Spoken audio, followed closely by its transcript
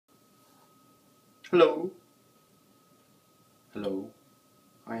Hello. Hello.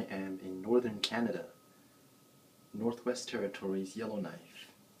 I am in northern Canada, Northwest Territories, Yellowknife,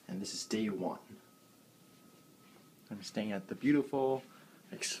 and this is day 1. I'm staying at the beautiful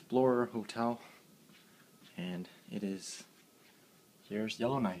Explorer Hotel, and here's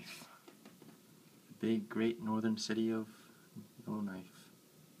Yellowknife, the big, great northern city of Yellowknife.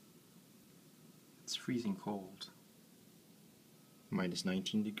 It's freezing cold, minus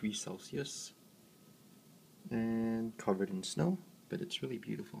 19 degrees Celsius, and covered in snow, but it's really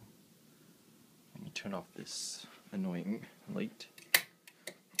beautiful. Let me turn off this annoying light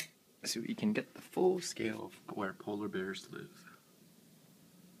so we can get the full scale of where polar bears live.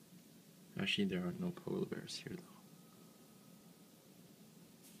 Actually, there are no polar bears here though.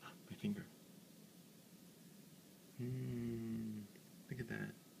 My finger. Look at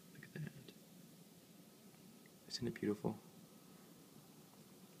that. Look at that. Isn't it beautiful?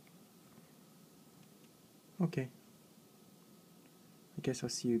 Okay. I guess I'll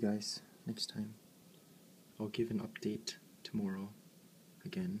see you guys next time. I'll give an update tomorrow.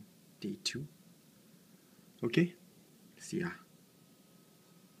 Again, day 2. Okay? See ya.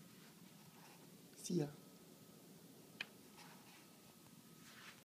 See ya.